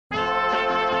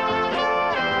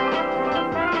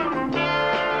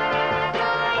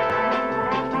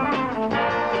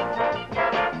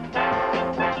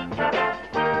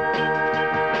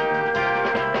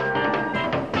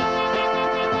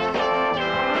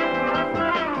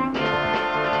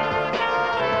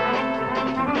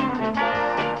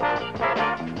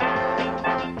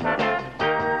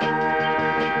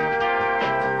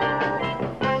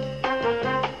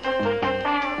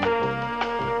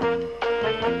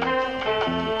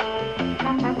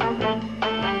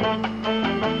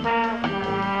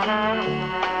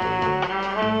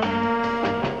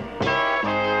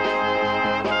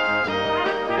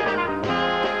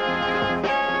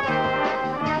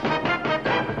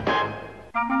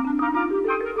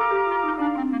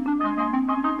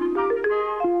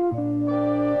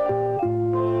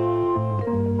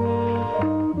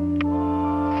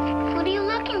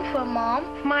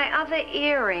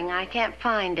earring. I can't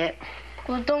find it.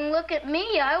 Well, don't look at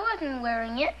me. I wasn't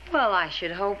wearing it. Well, I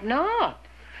should hope not.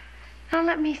 Now,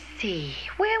 let me see.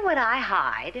 Where would I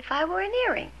hide if I were an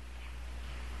earring?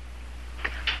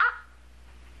 Ah!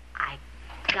 I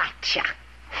gotcha.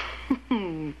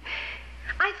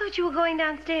 I thought you were going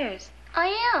downstairs. I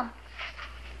am.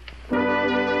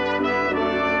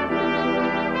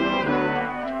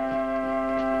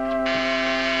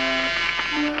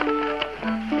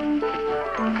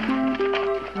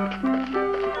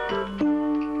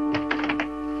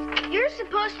 You're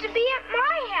supposed to be at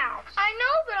my house. I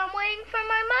know, but I'm waiting for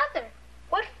my mother.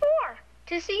 What for?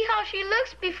 To see how she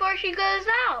looks before she goes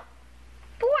out.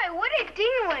 Boy, what a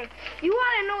dingling. You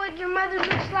ought to know what your mother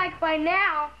looks like by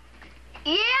now.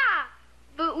 Yeah,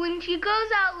 but when she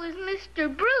goes out with Mr.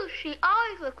 Bruce, she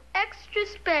always looks extra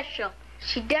special.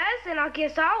 She does, and I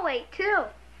guess I'll wait, too.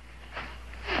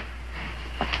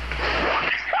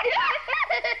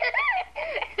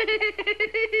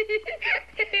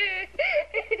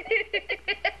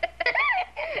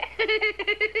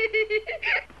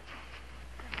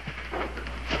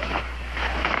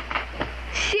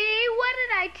 See, what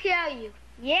did I tell you?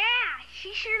 Yeah,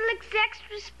 she sure looks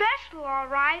extra special, all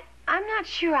right. I'm not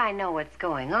sure I know what's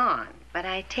going on, but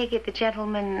I take it the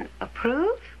gentlemen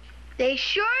approve? They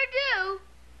sure do.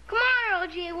 Come on, Earl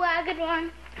J.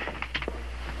 Wagon.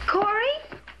 Corey,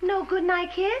 no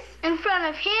goodnight kiss? In front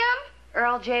of him?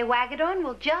 Earl J. Wagadorn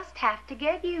will just have to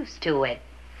get used to it.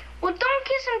 Well, don't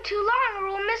kiss him too long or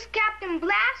we'll miss Captain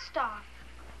Blastoff.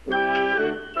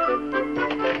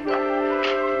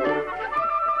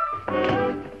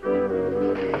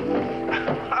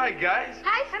 Hi, guys.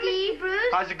 Hi, Steve. Mr.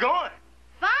 Bruce. How's it going?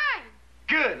 Fine.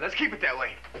 Good. Let's keep it that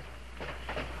way.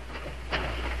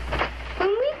 When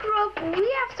we grow up, will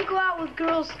we have to go out with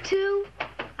girls, too?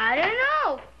 I don't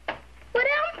know. What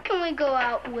else can we go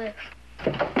out with?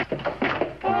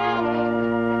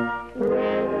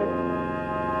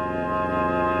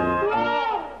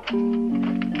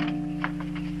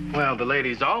 Well, the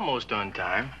lady's almost on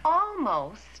time.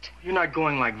 Almost. You're not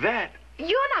going like that.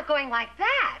 You're not going like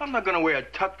that. I'm not going to wear a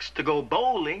tux to go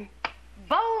bowling.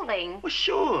 Bowling? Well,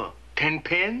 sure. 10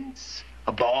 pins,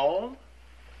 a ball.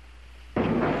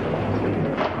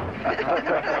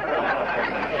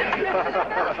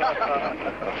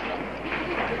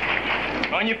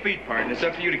 On your feet, partner. It's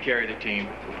up to you to carry the team.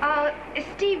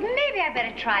 Steve, maybe I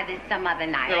better try this some other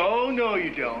night. Oh, no, you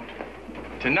don't.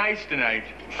 Tonight's tonight.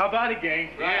 How about it, gang?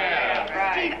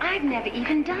 Yeah. Steve, I've never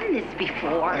even done this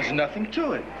before. There's nothing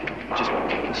to it.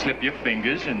 Just slip your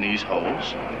fingers in these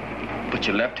holes. Put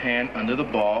your left hand under the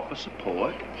ball for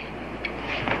support.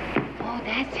 Oh,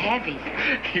 that's heavy.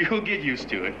 You'll get used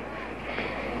to it.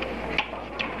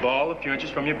 Ball a few inches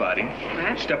from your body.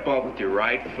 Right. Step off with your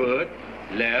right foot.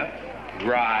 Left,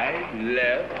 right,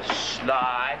 left,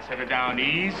 slide. Set it down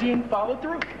easy and follow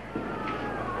through.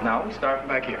 Now we start from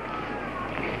back here.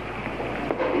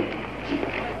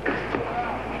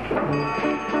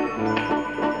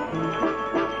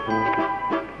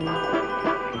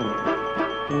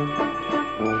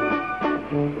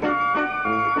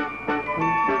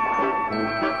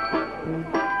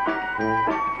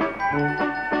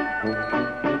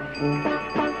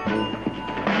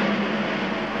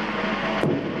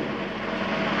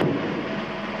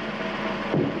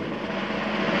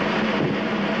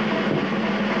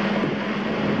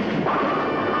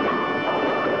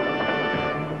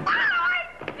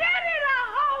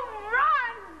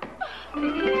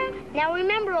 Now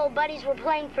remember, old buddies, we're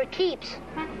playing for keeps.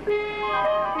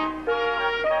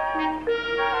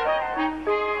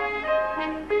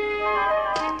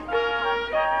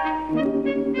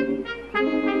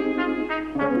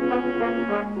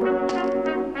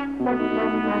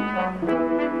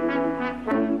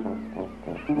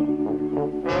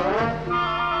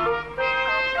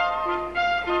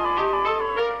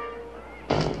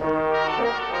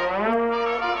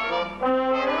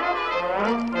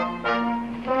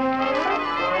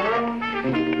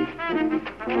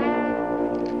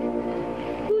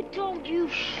 Who told you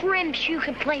shrimps you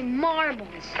could play marbles?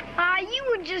 You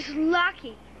were just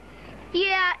lucky.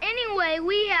 Yeah, anyway,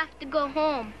 we have to go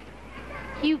home.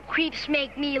 You creeps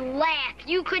make me laugh.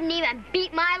 You couldn't even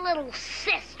beat my little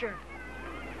sister.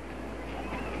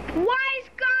 Wise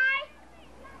guy?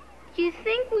 You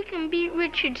think we can beat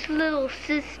Richard's little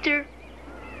sister?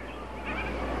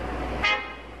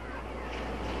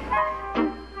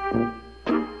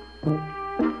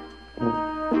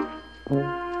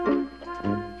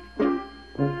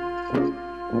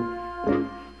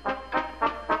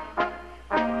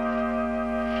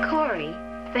 Corey,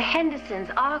 the Hendersons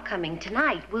are coming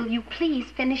tonight. Will you please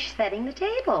finish setting the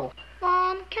table?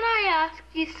 Mom, can I ask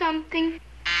you something?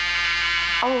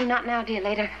 Oh, not now, dear.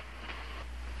 Later.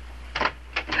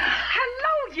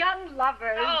 Hello, young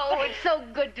lovers. Oh, it's so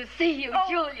good to see you,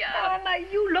 Julia. Anna,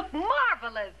 you look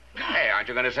marvelous. Hey, aren't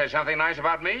you going to say something nice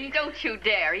about me? Don't you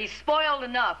dare. He's spoiled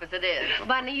enough as it is.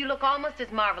 Bunny, you look almost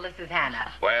as marvelous as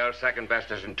Hannah. Well, second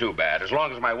best isn't too bad, as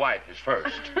long as my wife is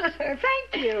first.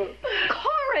 Thank you.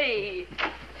 Corey!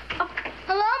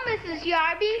 Hello, Mrs.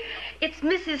 Yarby. It's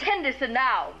Mrs. Henderson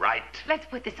now. Right. Let's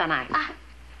put this on ice.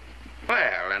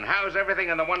 Well, and how's everything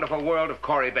in the wonderful world of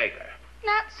Corey Baker?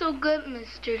 Not so good,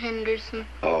 Mr. Henderson.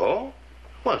 Oh?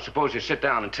 Well, suppose you sit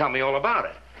down and tell me all about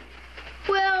it.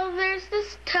 Well, there's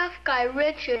this tough guy,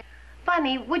 Richard.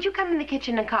 Bunny, would you come in the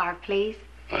kitchen and carve, please?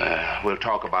 We'll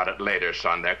talk about it later,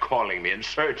 son. They're calling me in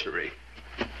surgery.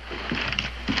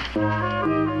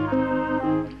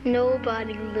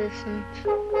 Nobody listens.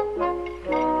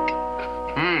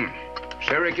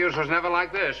 Syracuse was never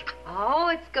like this. Oh,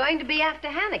 it's going to be after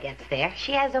Hannah gets there.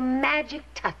 She has a magic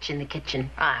touch in the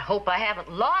kitchen. I hope I haven't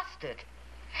lost it.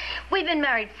 We've been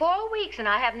married 4 weeks, and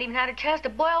I haven't even had a chance to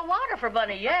boil water for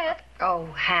Bunny yet. Oh,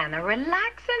 Hannah,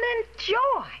 relax and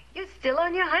enjoy. You're still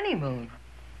on your honeymoon.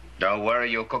 Don't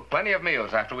worry, you'll cook plenty of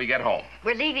meals after we get home.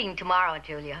 We're leaving tomorrow,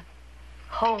 Julia.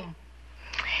 Home.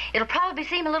 It'll probably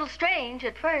seem a little strange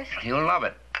at first. You'll love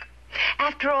it.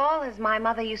 After all, as my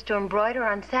mother used to embroider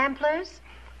on samplers,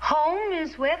 home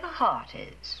is where the heart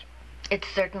is. It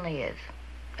certainly is.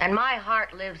 And my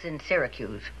heart lives in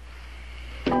Syracuse.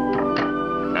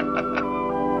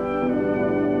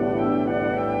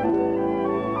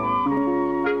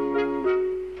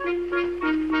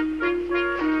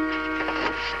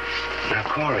 Now,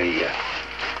 Corey,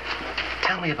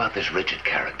 tell me about this Richard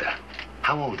character.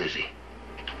 How old is he?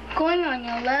 Going on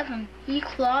 11. He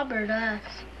clobbered us.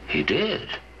 He did?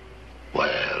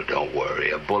 Well, don't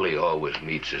worry. A bully always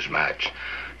meets his match.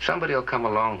 Somebody will come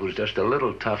along who's just a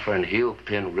little tougher, and he'll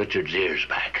pin Richard's ears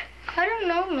back. I don't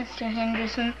know, Mr.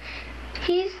 Henderson.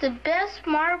 He's the best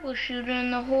marble shooter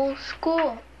in the whole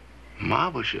school.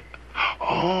 Marble shooter?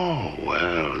 Oh,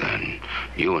 well, then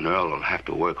you and Earl will have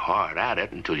to work hard at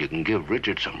it until you can give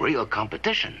Richard some real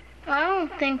competition. I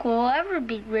don't think we'll ever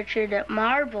beat Richard at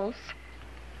marbles.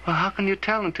 Well, how can you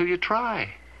tell until you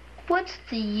try? What's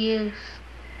the use?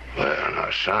 Well, now,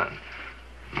 son,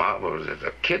 marbles is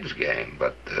a kid's game,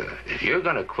 but if you're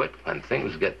going to quit when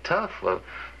things get tough, well,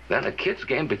 then a kid's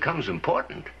game becomes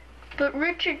important. But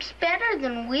Richard's better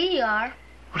than we are.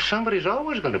 Well, somebody's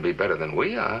always going to be better than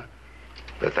we are.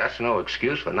 But that's no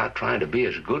excuse for not trying to be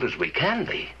as good as we can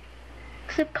be.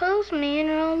 Suppose me and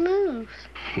Earl lose.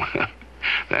 Well,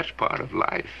 that's part of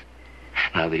life.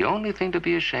 Now, the only thing to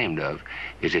be ashamed of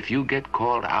is if you get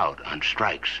called out on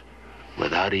strikes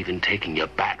without even taking your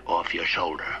bat off your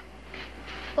shoulder.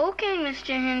 Okay,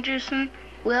 Mr. Henderson.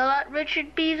 We'll let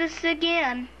Richard beat us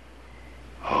again.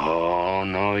 Oh,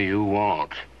 no, you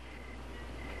won't.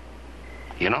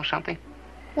 You know something?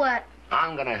 What?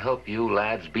 I'm going to help you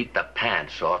lads beat the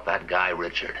pants off that guy,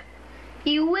 Richard.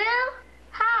 You will?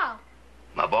 How?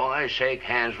 My boy, shake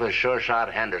hands with Sure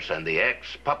Shot Henderson, the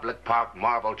ex-public park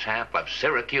marble champ of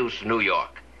Syracuse, New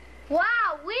York.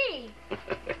 Wow, When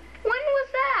was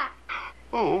that?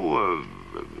 Oh,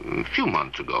 a few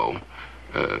months ago.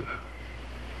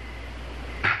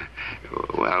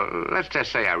 Well, let's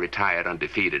just say I retired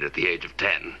undefeated at the age of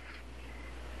 10.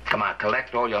 Come on,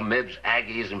 collect all your mibs,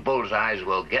 Aggies, and bullseyes.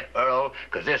 We'll get Earl,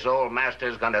 because this old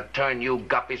master's going to turn you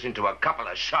guppies into a couple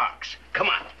of sharks. Come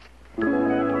on.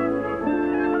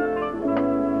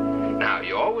 Now,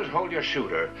 you always hold your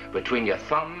shooter between your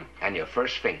thumb and your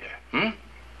first finger,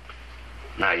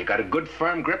 Now, you got a good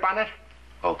firm grip on it?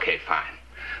 Okay, fine.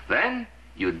 Then,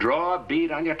 you draw a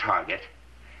bead on your target,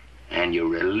 and you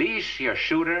release your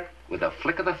shooter with a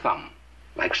flick of the thumb,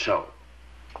 like so.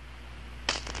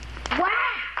 Wow!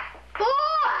 Boy!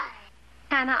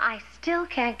 Hannah, I still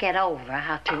can't get over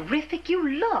how terrific you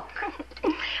look.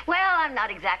 Well, I'm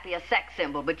not exactly a sex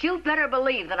symbol, but you'd better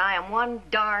believe that I am one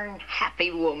darn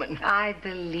happy woman. I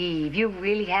believe. You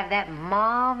really have that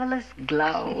marvelous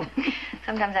glow.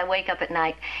 Sometimes I wake up at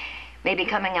night, maybe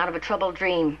coming out of a troubled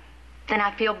dream. Then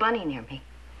I feel Bunny near me,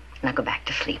 and I go back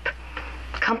to sleep,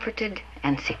 comforted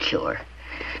and secure,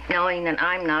 knowing that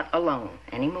I'm not alone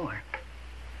anymore.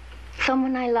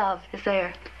 Someone I love is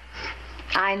there.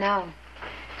 I know.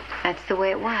 That's the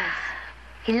way it was.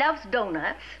 He loves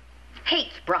donuts,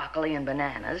 hates broccoli and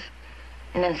bananas,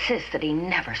 and insists that he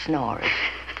never snores.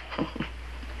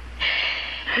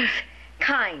 He's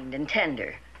kind and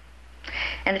tender.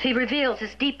 And if he reveals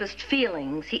his deepest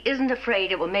feelings, he isn't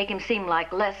afraid it will make him seem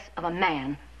like less of a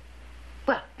man.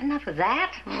 Well, enough of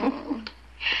that.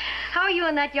 How are you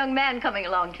and that young man coming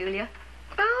along, Julia?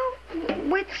 Oh,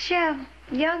 which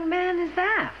young man is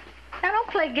that? Now, don't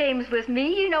play games with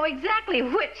me. You know exactly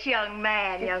which young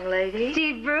man, young lady.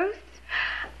 Steve Bruce?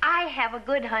 I have a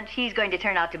good hunch he's going to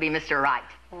turn out to be Mr. Right.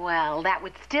 Well, that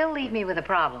would still leave me with a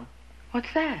problem.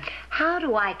 What's that? How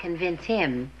do I convince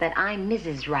him that I'm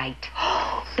Mrs. Right?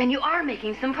 Then you are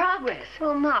making some progress.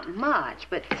 Well, not much,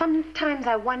 but sometimes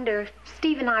I wonder if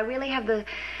Steve and I really have the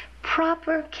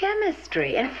proper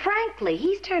chemistry. And frankly,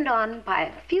 he's turned on by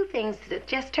a few things that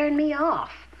just turn me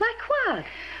off. Like what?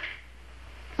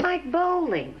 Like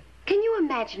bowling. Can you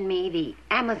imagine me, the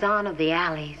Amazon of the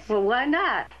alleys? Well, why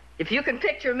not? If you can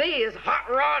picture me as Hot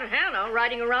Rod Hannah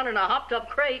riding around in a hopped-up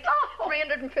crate,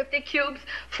 350 cubes,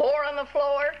 4 on the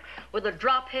floor, with a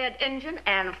drop-head engine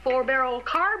and 4-barrel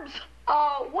carbs.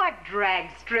 Oh, what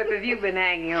drag strip have you been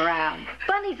hanging around?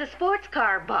 Bunny's a sports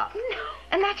car buff. No.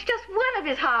 And that's just one of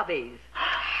his hobbies.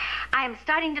 I am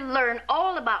starting to learn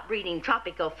all about breeding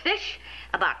tropical fish,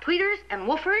 about tweeters and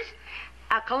woofers,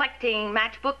 collecting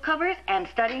matchbook covers, and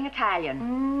studying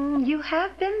Italian. You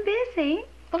have been busy.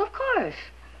 Well, of course.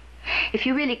 If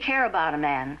you really care about a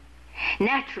man,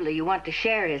 naturally you want to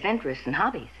share his interests and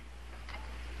hobbies.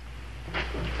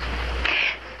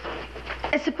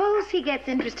 I suppose he gets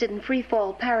interested in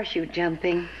free-fall parachute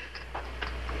jumping.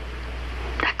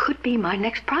 That could be my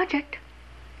next project.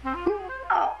 Oh.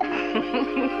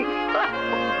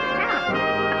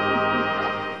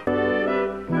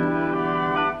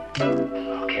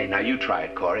 Okay, now you try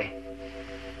it, Corey.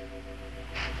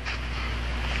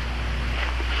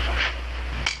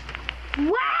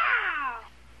 Wow!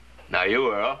 Now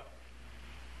you, Earl.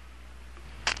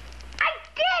 I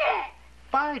did it!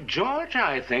 By George,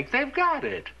 I think they've got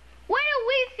it. Wait till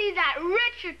we see that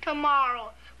Richard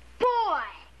tomorrow. Boy,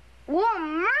 we'll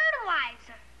myrtleize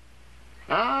him.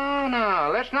 Oh,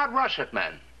 no, let's not rush it,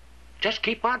 men. Just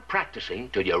keep on practicing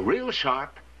till you're real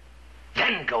sharp,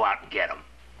 then go out and get 'em.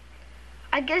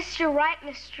 I guess you're right,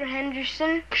 Mr.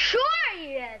 Henderson. Sure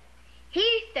he is.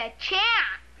 He's the champ.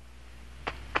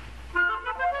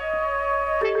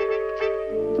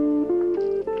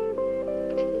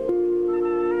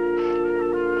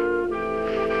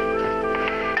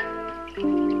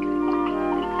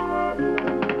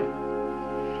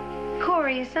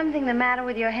 Corey, is something the matter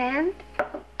with your hand?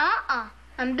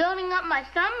 I'm building up my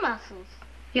thumb muscles.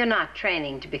 You're not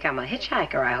training to become a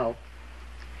hitchhiker, I hope.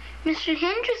 Mr.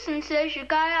 Henderson says you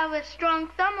gotta have a strong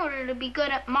thumb in order to be good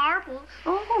at marbles.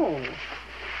 Oh.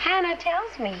 Hannah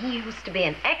tells me he used to be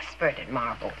an expert at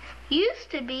marbles. Used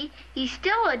to be. He's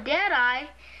still a dead-eye.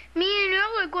 Me and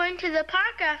Earl are going to the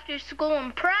park after school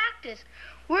and practice.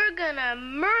 We're gonna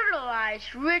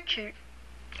myrtleize Richard.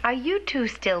 Are you two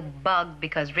still bugged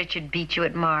because Richard beat you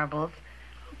at marbles?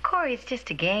 Corey, it's just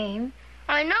a game.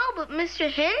 I know, but Mr.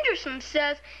 Henderson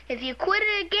says if you quit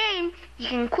at a game, you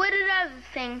can quit at other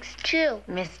things, too.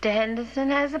 Mr. Henderson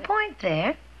has a point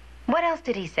there. What else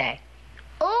did he say?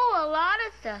 Oh, a lot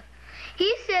of stuff.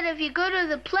 He said if you go to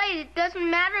the plate, it doesn't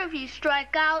matter if you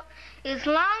strike out as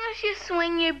long as you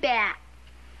swing your bat.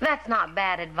 That's not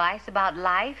bad advice about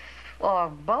life or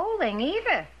bowling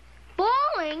either.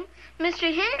 Bowling?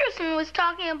 Mr. Henderson was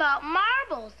talking about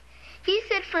marbles. He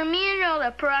said for me and Earl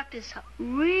to practice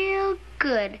real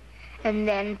good. And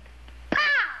then,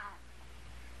 pow!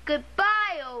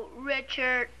 Goodbye, old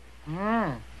Richard.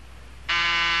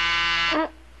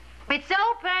 It's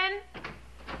open.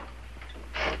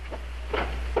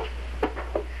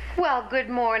 Well, good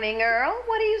morning, Earl.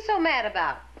 What are you so mad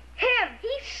about? Him,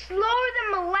 he's slower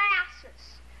than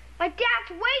molasses. My dad's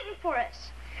waiting for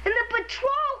us in the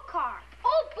patrol car.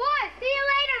 Oh, boy, see you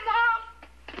later, Mom.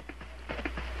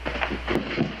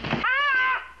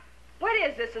 Ah! What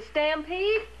is this, a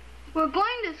stampede? We're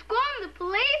going to school in the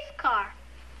police car.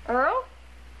 Earl?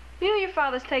 You know your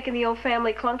father's taking the old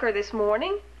family clunker this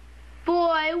morning.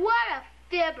 Boy, what a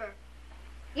fibber.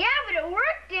 Yeah, but it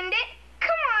worked, didn't it?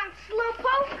 Come on,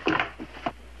 Slowpoke.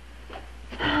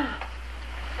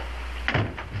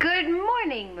 Good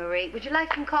morning, Marie. Would you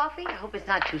like some coffee? I hope it's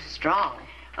not too strong.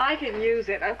 I can use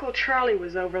it. Uncle Charlie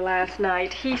was over last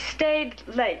night. He stayed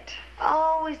late.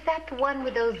 Oh, is that the one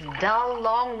with those dull,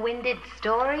 long-winded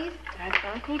stories? That's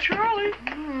Uncle Charlie.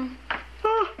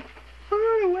 Oh, I'm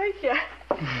going to wake you.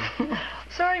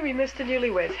 Sorry we missed the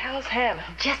newlyweds. How's Hannah?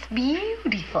 Just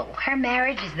beautiful. Her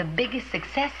marriage is the biggest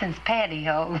success since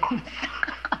pantyhose.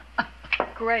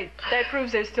 Great. That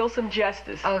proves there's still some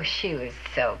justice. Oh, she was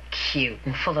so cute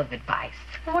and full of advice.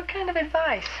 What kind of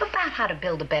advice? About how to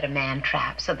build a better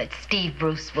man-trap so that Steve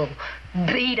Bruce will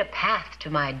beat a path to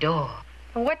my door.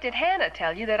 What did Hannah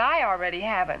tell you that I already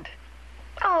haven't?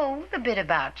 Oh, the bit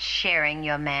about sharing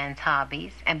your man's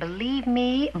hobbies. And believe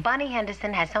me, Bunny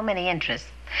Henderson has so many interests.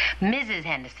 Mrs.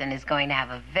 Henderson is going to have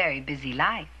a very busy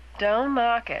life. Don't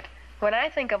knock it. When I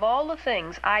think of all the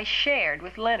things I shared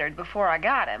with Leonard before I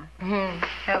got him.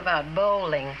 How about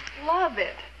bowling? Love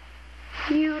it.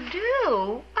 You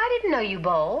do? I didn't know you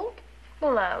bowled.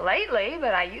 Well, not lately,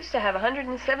 but I used to have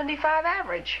 175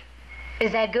 average.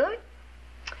 Is that good?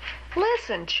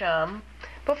 Listen, chum.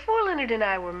 Before Leonard and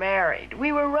I were married,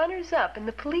 we were runners-up in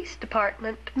the police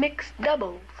department mixed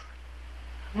doubles.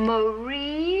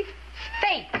 Marie,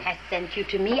 fate has sent you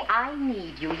to me. I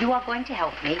need you. You are going to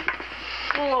help me.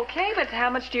 Well, okay, but how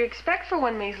much do you expect for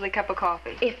one measly cup of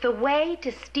coffee? If the way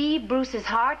to Steve Bruce's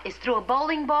heart is through a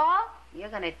bowling ball, you're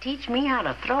going to teach me how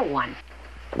to throw one.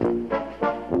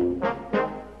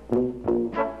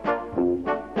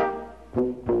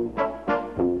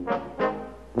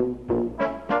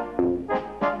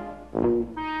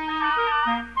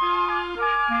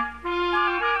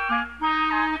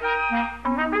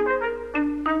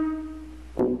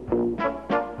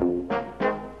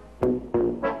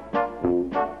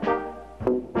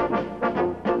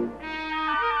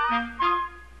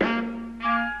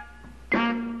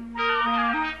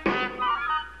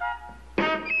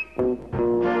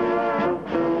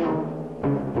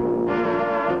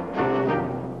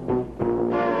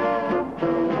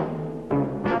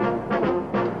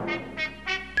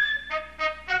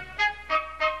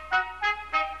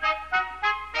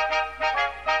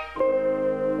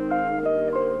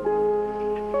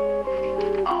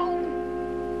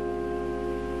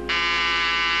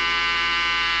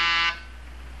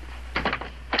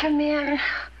 Come in.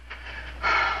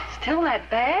 Still that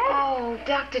bad? Oh,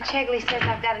 Dr. Chegley says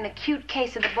I've got an acute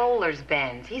case of the bowler's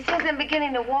bend. He says I'm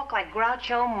beginning to walk like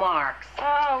Groucho Marx.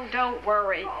 Oh, don't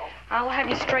worry. I'll have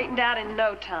you straightened out in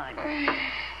no time.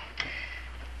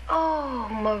 Oh,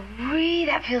 Marie,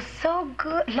 that feels so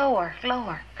good. Lower,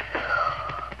 lower.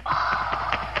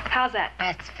 How's that?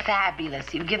 That's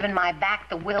fabulous. You've given my back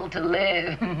the will to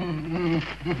live.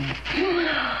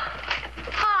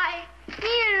 Hi,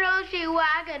 me and Rosie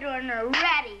Wagadorn are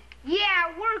ready.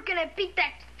 Yeah, we're gonna beat the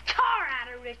tar out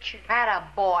of Richard. Atta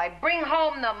boy, bring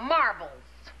home the marbles.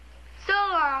 So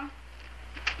long.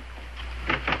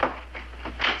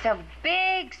 It's a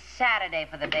big Saturday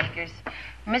for the Bakers.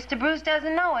 Mr. Bruce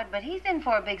doesn't know it, but he's in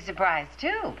for a big surprise,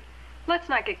 too. Let's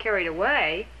not get carried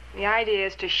away. The idea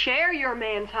is to share your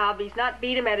man's hobbies, not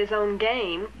beat him at his own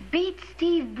game. Beat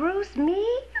Steve Bruce? Me?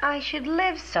 I should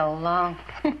live so long.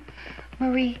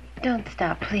 Marie, don't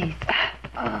stop, please.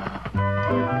 Oh.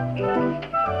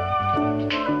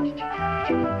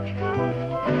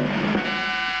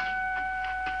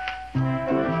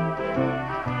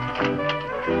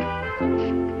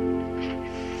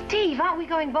 Steve, aren't we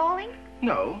going bowling?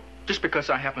 No, just because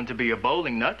I happen to be a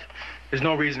bowling nut, there's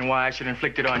no reason why I should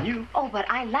inflict it on you. Oh, but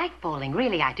I like bowling.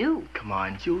 Really, I do. Come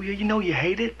on, Julia, you know you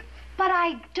hate it. But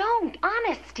I don't.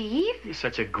 Honest, Steve. You're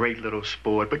such a great little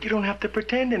sport, but you don't have to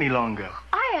pretend any longer.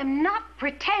 I am not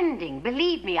pretending.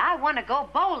 Believe me, I want to go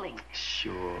bowling.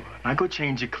 Sure. Now go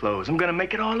change your clothes. I'm going to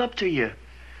make it all up to you.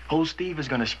 Old Steve is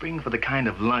going to spring for the kind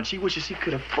of lunch he wishes he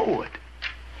could afford.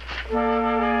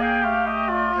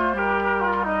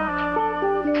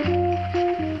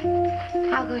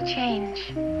 I'll go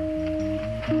change.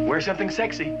 Wear something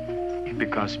sexy.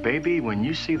 Because, baby, when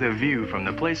you see the view from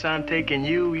the place I'm taking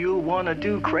you, you'll want to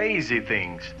do crazy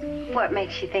things. What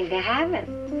makes you think I haven't?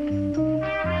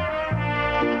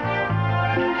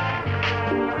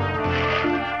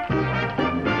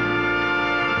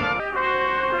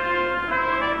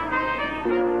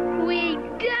 We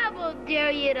double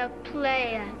dare you to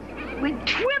play us. We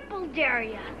triple dare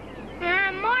ya.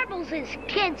 Marbles is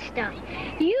kid stuff.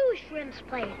 You shrimps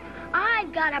play it.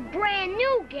 I've got a brand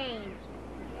new game.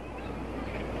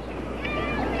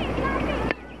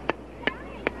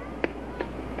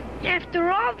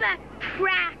 After all that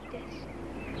practice,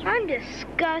 I'm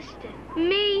disgusted.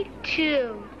 Me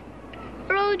too.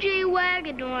 Earl J.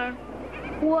 Wagadorn.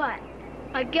 What?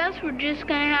 I guess we're just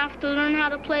gonna have to learn how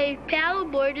to play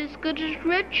paddleboard as good as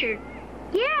Richard.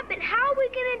 Yeah, but how are we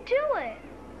gonna do it?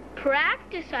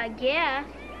 Practice, I guess.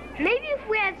 Maybe if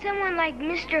we had someone like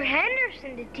Mr.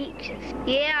 Henderson to teach us.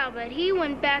 Yeah, but he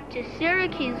went back to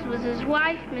Syracuse with his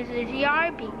wife, Mrs.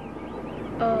 Yarby.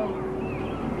 Oh.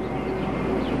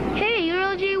 Hey,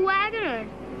 Earl J. Wagoner.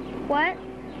 What?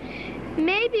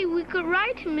 Maybe we could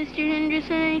write to Mr.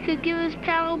 Henderson and he could give us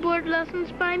paddleboard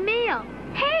lessons by mail.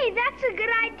 Hey, that's a good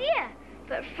idea.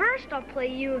 But first I'll play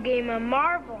you a game of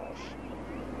marbles.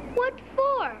 What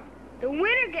for? The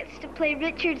winner gets to play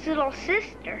Richard's little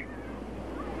sister.